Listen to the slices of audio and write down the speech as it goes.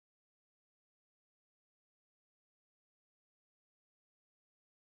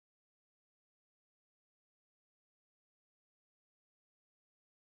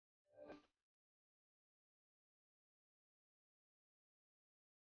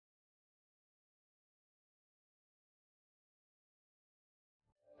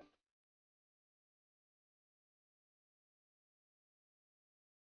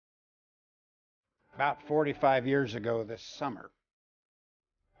About 45 years ago this summer,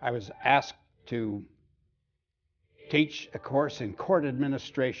 I was asked to teach a course in court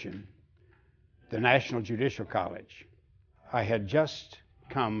administration at the National Judicial College. I had just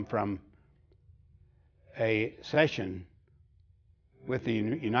come from a session with the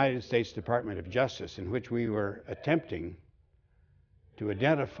United States Department of Justice in which we were attempting to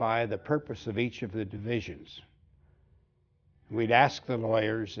identify the purpose of each of the divisions. We'd ask the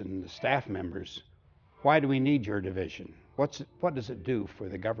lawyers and the staff members, why do we need your division? What does it do for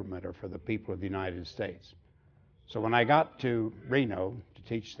the government or for the people of the United States? So when I got to Reno to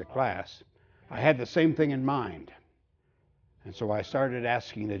teach the class, I had the same thing in mind. And so I started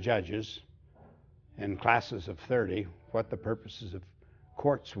asking the judges in classes of 30 what the purposes of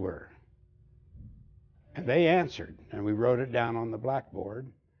courts were. And they answered, and we wrote it down on the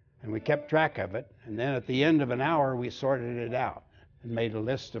blackboard, and we kept track of it. And then at the end of an hour, we sorted it out and made a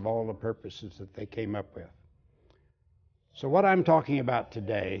list of all the purposes that they came up with. So what I'm talking about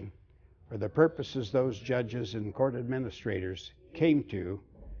today are the purposes those judges and court administrators came to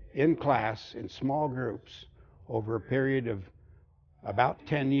in class in small groups over a period of about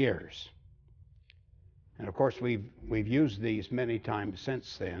 10 years. And of course, we've used these many times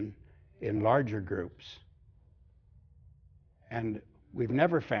since then in larger groups. And we've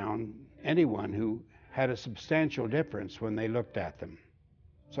never found anyone who had a substantial difference when they looked at them.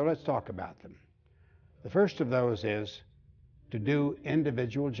 So let's talk about them. The first of those is to do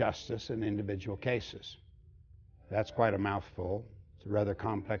individual justice in individual cases. That's quite a mouthful. It's a rather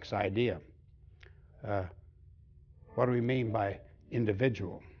complex idea. What do we mean by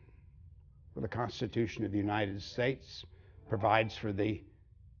individual? Well, the Constitution of the United States provides for the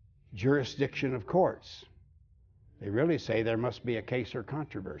jurisdiction of courts. They really say there must be a case or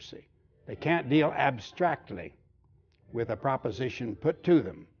controversy. They can't deal abstractly with a proposition put to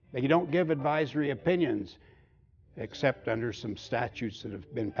them. They don't give advisory opinions except under some statutes that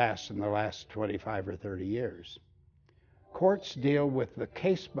have been passed in the last 25 or 30 years. Courts deal with the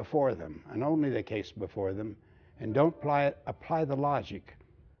case before them, and only the case before them, and don't apply the logic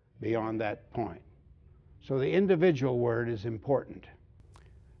beyond that point. So the individual word is important.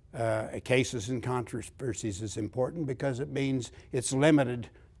 Cases and controversies is important because it means it's limited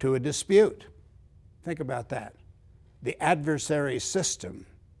to a dispute. Think about that. The adversary system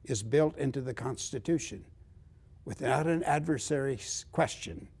is built into the Constitution. Without an adversary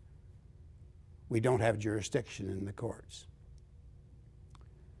question, we don't have jurisdiction in the courts.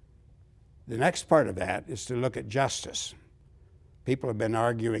 The next part of that is to look at justice. People have been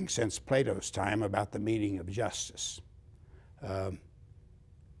arguing since Plato's time about the meaning of justice. In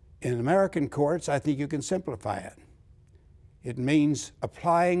American courts, I think you can simplify it. It means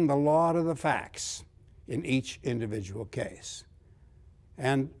applying the law to the facts in each individual case.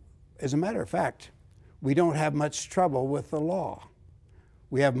 And as a matter of fact, we don't have much trouble with the law.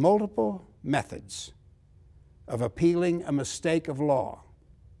 We have multiple methods of appealing a mistake of law.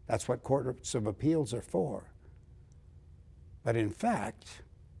 That's what courts of appeals are for. But in fact,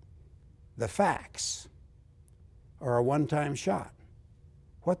 the facts are a one-time shot.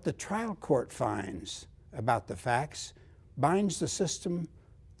 What the trial court finds about the facts binds the system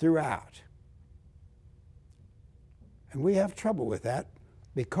throughout. And we have trouble with that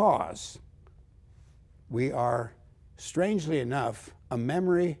because we are, strangely enough, a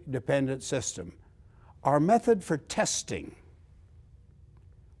memory-dependent system. Our method for testing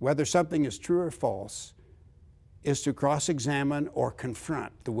whether something is true or false is to cross-examine or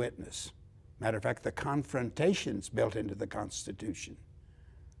confront the witness. Matter of fact, the confrontation's built into the Constitution.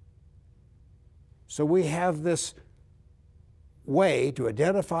 So we have this way to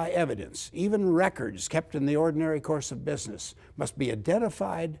identify evidence. Even records kept in the ordinary course of business must be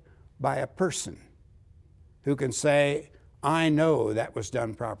identified by a person who can say, I know that was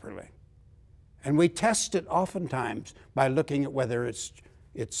done properly. And we test it oftentimes by looking at whether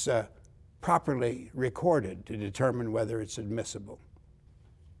it's properly recorded to determine whether it's admissible.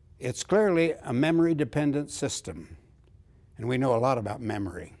 It's clearly a memory-dependent system, and we know a lot about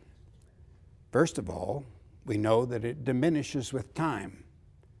memory. First of all, we know that it diminishes with time.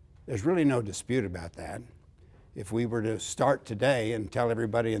 There's really no dispute about that. If we were to start today and tell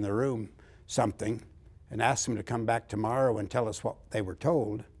everybody in the room something and ask them to come back tomorrow and tell us what they were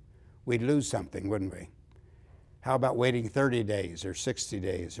told, we'd lose something, wouldn't we? How about waiting 30 days or 60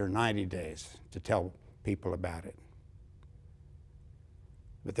 days or 90 days to tell people about it?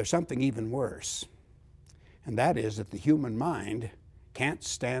 But there's something even worse, and that is that the human mind can't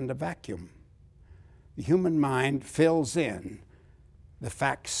stand a vacuum. The human mind fills in the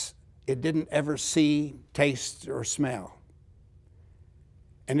facts it didn't ever see, taste, or smell.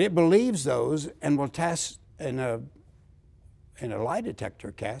 And it believes those and will test in a lie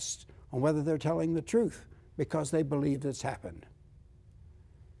detector test on whether they're telling the truth because they believe it's happened.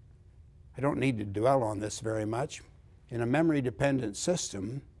 I don't need to dwell on this very much. In a memory-dependent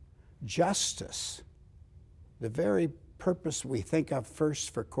system, justice, the very purpose we think of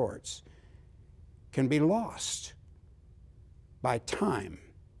first for courts, can be lost by time.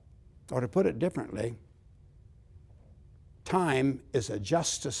 Or to put it differently, time is a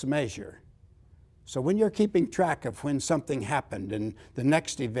justice measure. So when you're keeping track of when something happened and the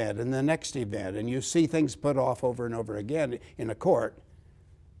next event and the next event, and you see things put off over and over again in a court,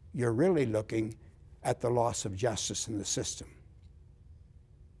 you're really looking at the loss of justice in the system.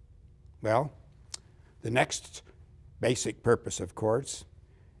 Well, the next basic purpose of courts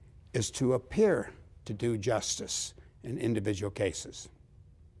is to appear to do justice in individual cases.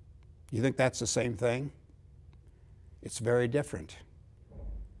 You think that's the same thing? It's very different,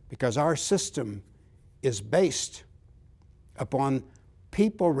 because our system is based upon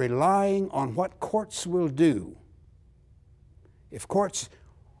people relying on what courts will do. If courts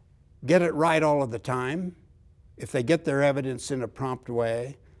get it right all of the time, if they get their evidence in a prompt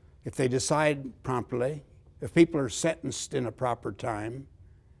way, if they decide promptly, if people are sentenced in a proper time,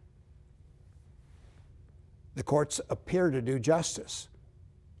 the courts appear to do justice.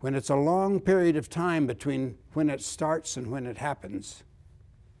 When it's a long period of time between when it starts and when it happens,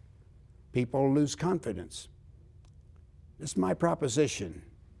 people lose confidence. This is my proposition.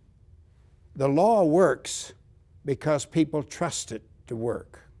 The law works because people trust it to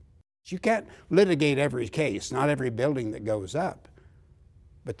work. You can't litigate every case, not every building that goes up.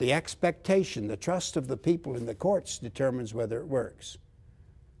 But the expectation, the trust of the people in the courts determines whether it works.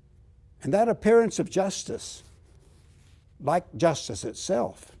 And that appearance of justice, like justice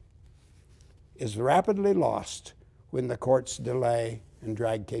itself, is rapidly lost when the courts delay and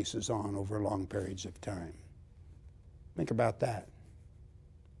drag cases on over long periods of time. Think about that.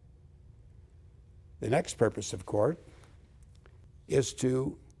 The next purpose of court is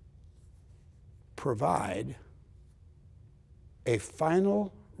to provide a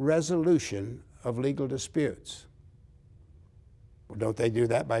final resolution of legal disputes. Well, don't they do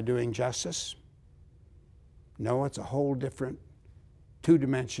that by doing justice? No, it's a whole different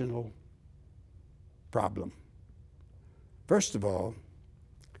two-dimensional problem. First of all,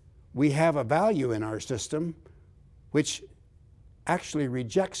 we have a value in our system which actually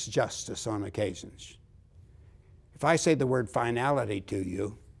rejects justice on occasions. If I say the word finality to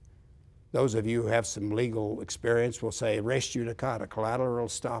you, those of you who have some legal experience will say res judicata, collateral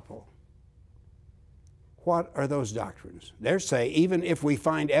estoppel. What are those doctrines? They say even if we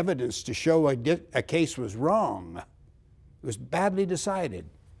find evidence to show a case was wrong, it was badly decided,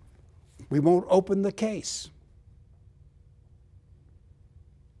 we won't open the case.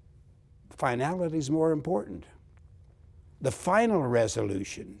 Finality is more important. The final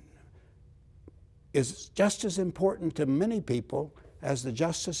resolution is just as important to many people as the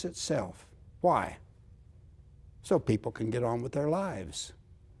justice itself. Why? So people can get on with their lives.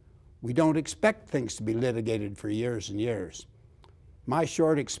 We don't expect things to be litigated for years and years. My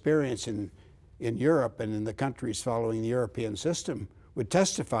short experience in Europe and in the countries following the European system would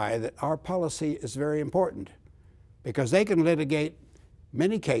testify that our policy is very important, because they can litigate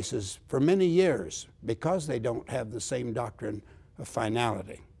many cases for many years because they don't have the same doctrine of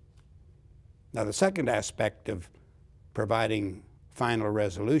finality. Now, the second aspect of providing final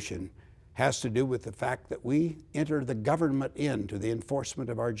resolution has to do with the fact that we enter the government into the enforcement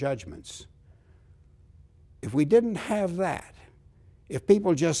of our judgments. If we didn't have that, if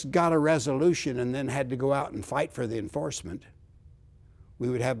people just got a resolution and then had to go out and fight for the enforcement, we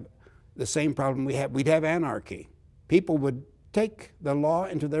would have the same problem we have. We'd have anarchy. People would take the law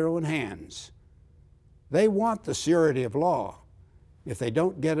into their own hands. They want the surety of law. If they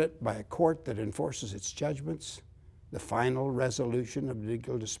don't get it by a court that enforces its judgments, the final resolution of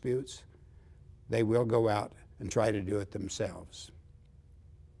legal disputes, they will go out and try to do it themselves.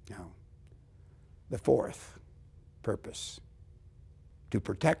 Now, the fourth purpose, to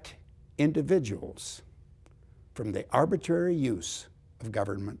protect individuals from the arbitrary use of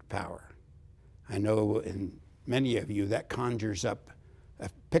government power. I know in many of you that conjures up a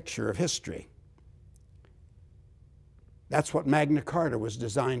picture of history. That's what Magna Carta was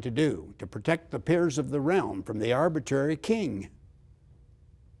designed to do, to protect the peers of the realm from the arbitrary king.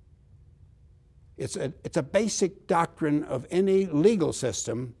 It's a basic doctrine of any legal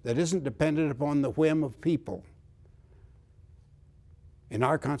system that isn't dependent upon the whim of people. In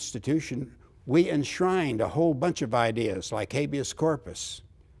our Constitution, we enshrined a whole bunch of ideas like habeas corpus,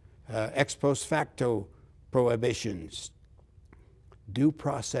 ex post facto prohibitions, due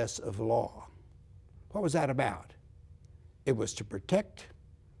process of law. What was that about? It was to protect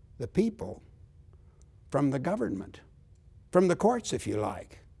the people from the government, from the courts, if you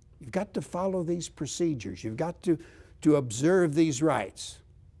like. You've got to follow these procedures. You've got to observe these rights.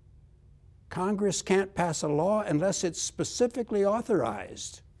 Congress can't pass a law unless it's specifically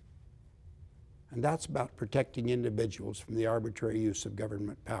authorized. And that's about protecting individuals from the arbitrary use of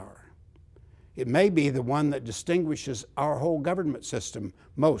government power. It may be the one that distinguishes our whole government system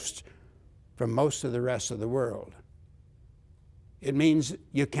most from most of the rest of the world. It means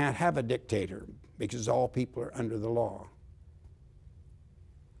you can't have a dictator because all people are under the law.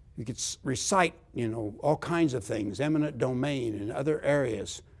 You could recite, all kinds of things, eminent domain and other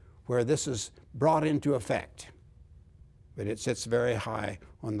areas where this is brought into effect. But it sits very high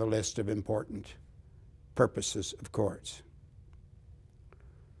on the list of important purposes of courts.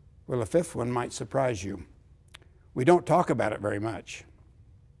 Well, a fifth one might surprise you. We don't talk about it very much.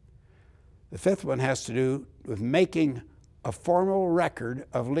 The fifth one has to do with making a formal record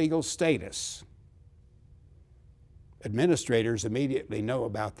of legal status. Administrators immediately know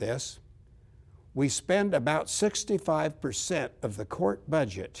about this. We spend about 65% of the court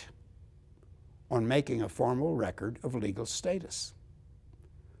budget on making a formal record of legal status.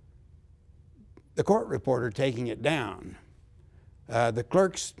 The court reporter taking it down, the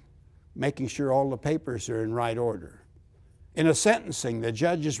clerks making sure all the papers are in right order. In a sentencing, the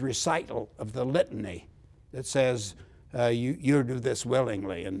judge's recital of the litany that says you do this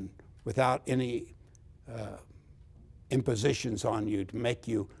willingly and without any impositions on you to make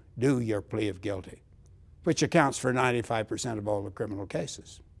you do your plea of guilty, which accounts for 95% of all the criminal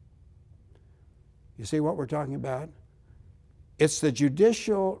cases. You see what we're talking about? It's the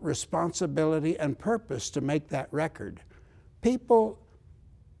judicial responsibility and purpose to make that record. People's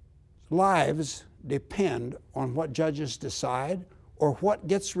lives depend on what judges decide or what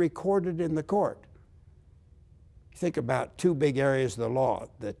gets recorded in the court. Think about two big areas of the law,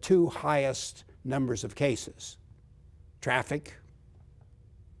 the two highest numbers of cases: traffic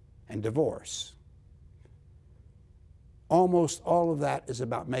and divorce. Almost all of that is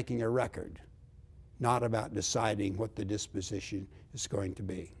about making a record, not about deciding what the disposition is going to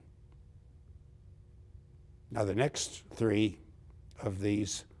be. Now, the next three of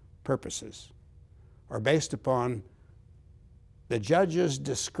these purposes are based upon the judge's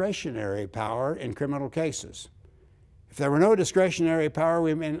discretionary power in criminal cases. If there were no discretionary power,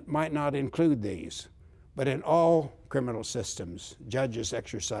 we might not include these. But in all criminal systems, judges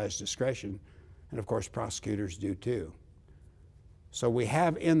exercise discretion, and of course prosecutors do too. So we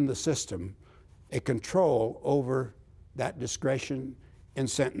have in the system a control over that discretion in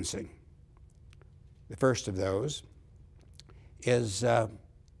sentencing. The first of those is to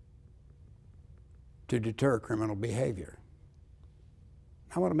deter criminal behavior.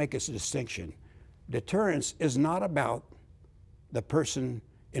 I want to make this distinction. Deterrence is not about the person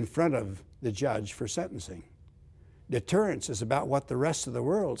in front of the judge for sentencing. Deterrence is about what the rest of the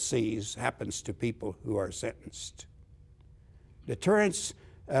world sees happens to people who are sentenced. Deterrence,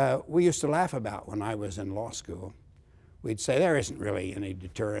 we used to laugh about when I was in law school. We'd say there isn't really any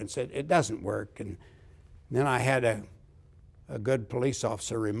deterrence. It doesn't work. And then I had a good police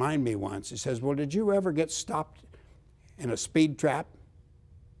officer remind me once. He says, well, did you ever get stopped in a speed trap?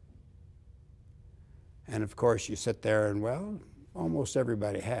 And of course you sit there and, well, almost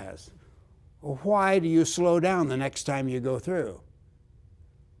everybody has. Well, why do you slow down the next time you go through?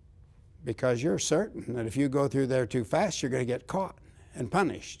 Because you're certain that if you go through there too fast, you're going to get caught and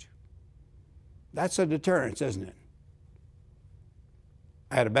punished. That's a deterrence, isn't it?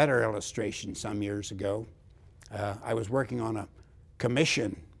 I had a better illustration some years ago. I was working on a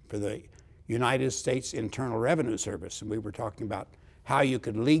commission for the United States Internal Revenue Service, and we were talking about how you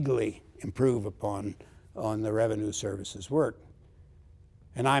could legally improve upon the Revenue Service's work.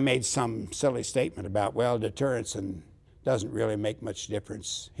 And I made some silly statement about, well, deterrence doesn't really make much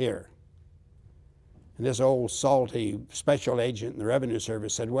difference here. And this old salty special agent in the Revenue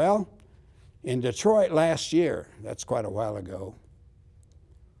Service said, well, in Detroit last year, that's quite a while ago,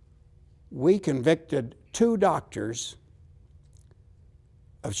 we convicted 2 doctors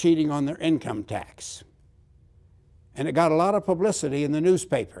of cheating on their income tax. And it got a lot of publicity in the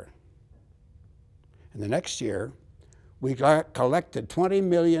newspaper. And the next year, we collected $20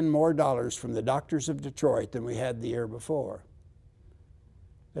 million more from the doctors of Detroit than we had the year before.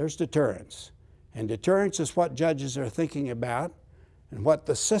 There's deterrence. And deterrence is what judges are thinking about and what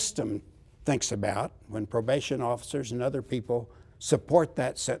the system thinks about when probation officers and other people support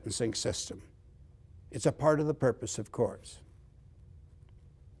that sentencing system. It's a part of the purpose of courts.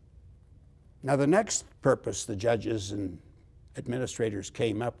 Now, the next purpose the judges and administrators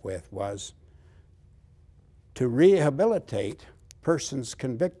came up with was to rehabilitate persons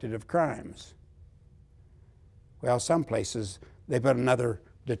convicted of crimes. Well, some places they put another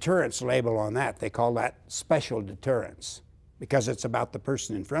deterrence label on that. They call that special deterrence because it's about the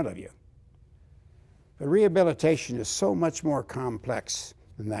person in front of you. But rehabilitation is so much more complex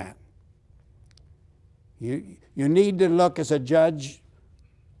than that. You need to look as a judge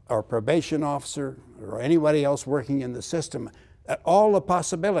or probation officer or anybody else working in the system at all the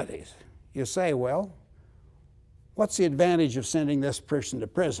possibilities. You say, well, what's the advantage of sending this person to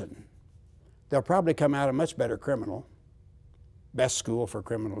prison? They'll probably come out a much better criminal. Best school for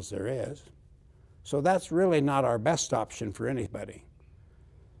criminals there is. So that's really not our best option for anybody.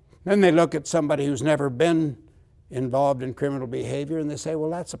 Then they look at somebody who's never been involved in criminal behavior and they say, well,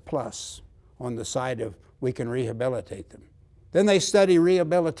 that's a plus on the side of we can rehabilitate them. Then they study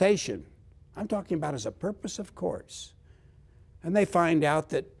rehabilitation. I'm talking about as a purpose of courts. And they find out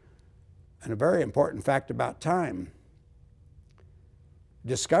that, and a very important fact about time,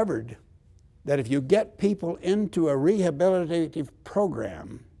 discovered that if you get people into a rehabilitative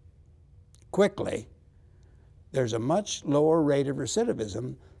program quickly, there's a much lower rate of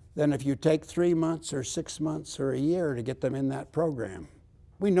recidivism than if you take 3 months or 6 months or a year to get them in that program.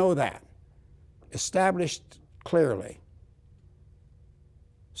 We know that, established clearly.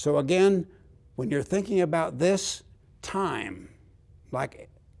 So again, when you're thinking about this, time, like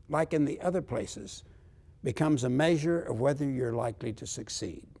in the other places, becomes a measure of whether you're likely to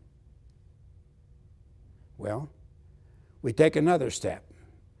succeed. Well, we take another step.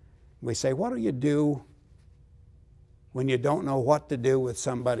 We say, what do you do when you don't know what to do with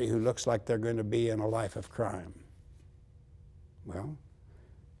somebody who looks like they're going to be in a life of crime? Well,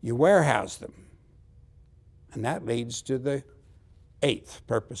 you warehouse them. And that leads to the 8th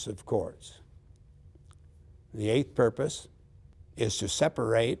purpose of courts. The 8th purpose is to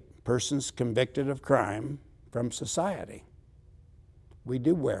separate persons convicted of crime from society. We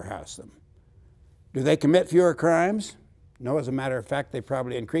do warehouse them. Do they commit fewer crimes? No, as a matter of fact, they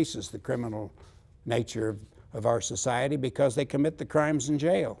probably increases the criminal nature of our society because they commit the crimes in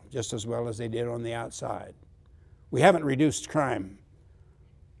jail just as well as they did on the outside. We haven't reduced crime,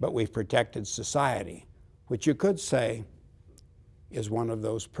 but we've protected society, which you could say is one of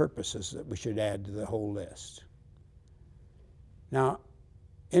those purposes that we should add to the whole list. Now,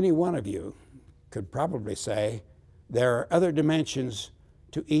 any one of you could probably say there are other dimensions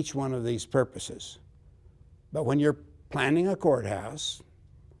to each one of these purposes. But when you're planning a courthouse,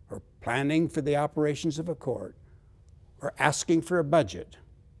 or planning for the operations of a court, or asking for a budget,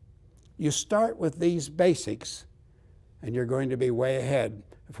 you start with these basics, and you're going to be way ahead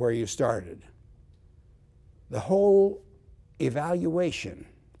of where you started. The whole evaluation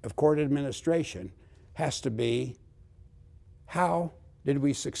of court administration has to be, how did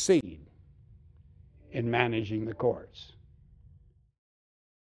we succeed in managing the courts?